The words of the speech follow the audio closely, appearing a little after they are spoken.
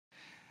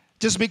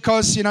Just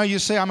because, you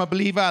say, I'm a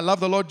believer, I love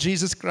the Lord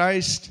Jesus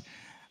Christ,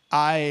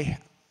 I'm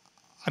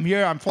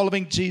here, I'm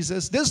following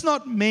Jesus, does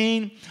not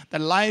mean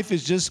that life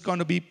is just going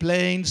to be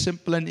plain,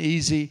 simple, and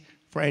easy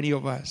for any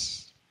of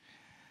us.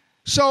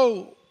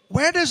 So,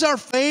 where does our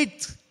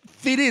faith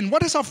fit in?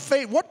 What is our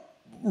faith? What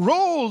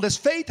role does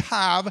faith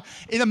have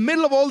in the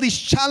middle of all these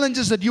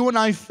challenges that you and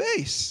I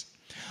face?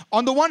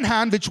 On the one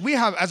hand, which we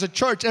have as a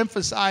church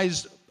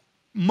emphasized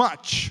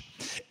much,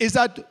 is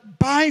that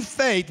by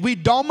faith we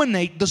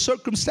dominate the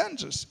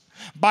circumstances.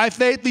 By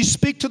faith we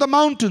speak to the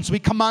mountains, we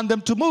command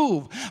them to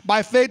move.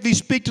 By faith we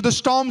speak to the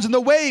storms and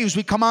the waves,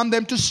 we command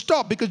them to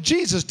stop, because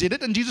Jesus did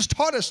it and Jesus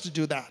taught us to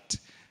do that.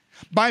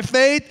 By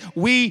faith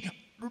we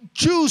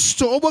choose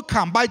to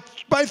overcome. By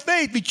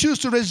faith we choose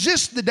to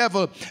resist the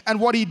devil and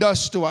what he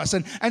does to us.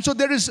 And so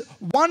there is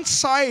one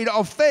side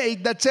of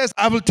faith that says,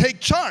 I will take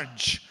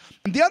charge.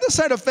 And the other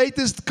side of faith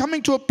is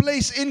coming to a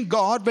place in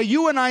God where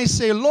you and I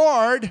say,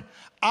 Lord,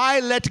 I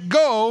let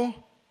go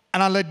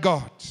and I let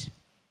God.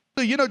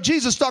 So,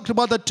 Jesus talked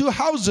about the two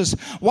houses,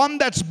 one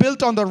that's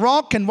built on the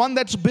rock and one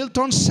that's built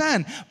on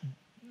sand.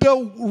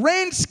 The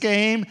rains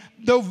came,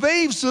 the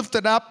waves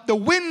lifted up, the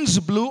winds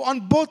blew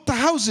on both the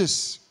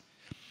houses.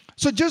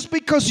 So just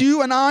because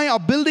you and I are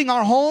building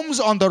our homes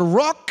on the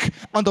rock,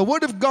 on the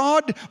Word of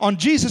God, on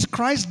Jesus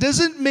Christ,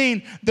 doesn't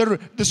mean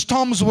the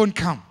storms won't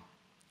come.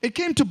 It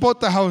came to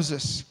both the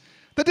houses.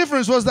 The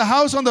difference was the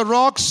house on the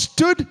rock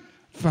stood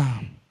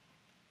firm.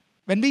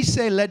 When we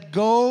say let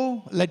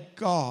go, let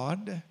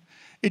God,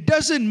 it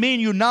doesn't mean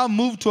you now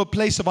move to a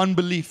place of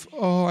unbelief.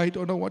 Oh, I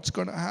don't know what's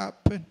going to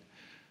happen.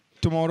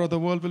 Tomorrow the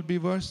world will be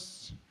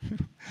worse.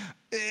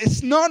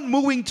 It's not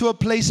moving to a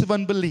place of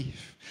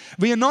unbelief.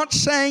 We are not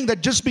saying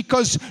that just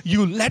because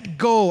you let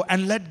go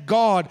and let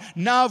God,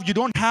 now you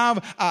don't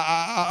have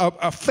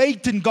a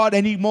faith in God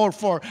anymore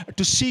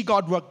to see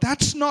God work.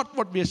 That's not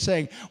what we're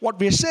saying. What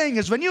we're saying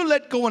is when you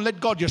let go and let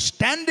God, you're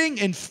standing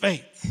in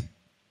faith,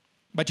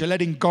 but you're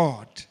letting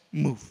God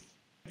move.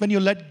 When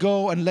you let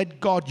go and let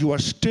God, you are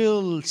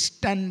still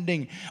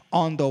standing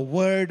on the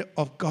Word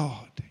of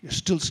God. You're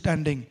still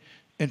standing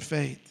in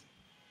faith.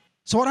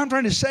 So what I'm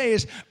trying to say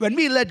is, when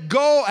we let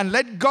go and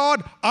let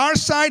God, our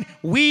side,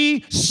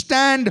 we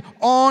stand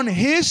on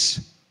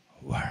His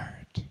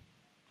Word.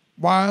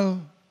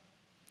 While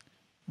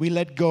we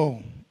let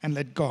go and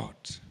let God.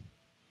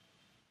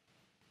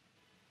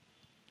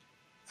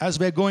 As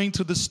we're going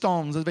through the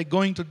storms, as we're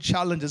going through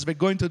challenges, we're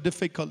going through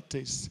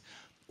difficulties,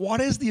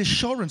 what is the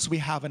assurance we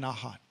have in our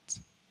heart?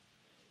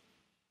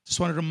 Just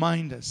want to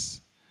remind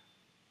us.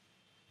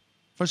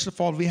 First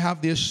of all, we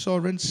have the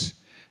assurance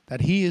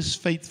that He is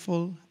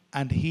faithful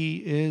and He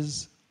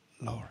is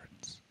Lord.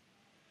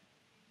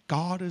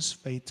 God is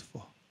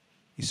faithful.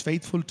 He's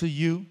faithful to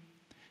you.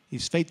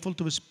 He's faithful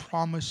to His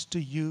promise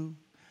to you.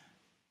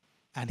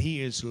 And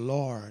He is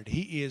Lord.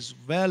 He is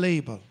well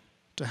able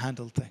to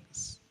handle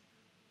things.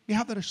 We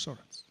have that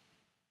assurance.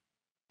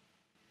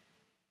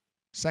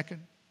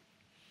 Second,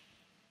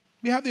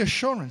 we have the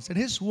assurance that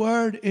His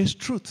Word is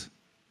truth.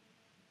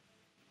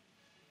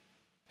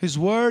 His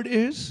Word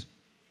is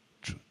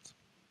truth.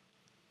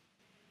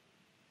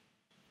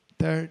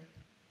 Third,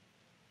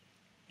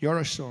 your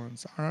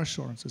assurance, our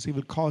assurance is He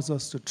will cause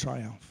us to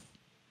triumph.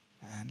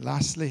 And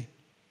lastly,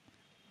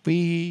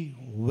 we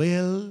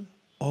will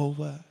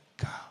overcome.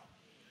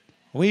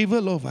 We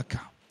will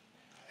overcome.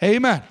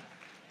 Amen.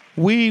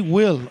 We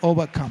will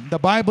overcome. The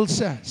Bible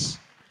says,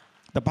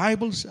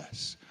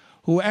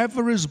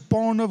 whoever is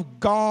born of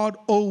God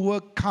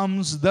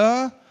overcomes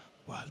the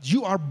world.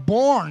 You are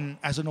born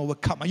as an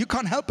overcomer. You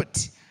can't help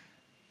it.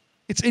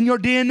 It's in your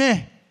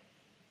DNA.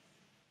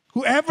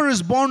 Whoever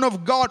is born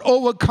of God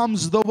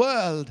overcomes the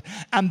world.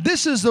 And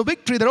this is the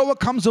victory that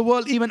overcomes the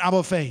world, even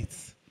our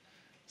faith.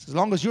 As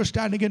long as you're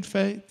standing in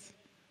faith,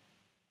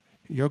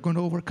 you're going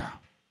to overcome.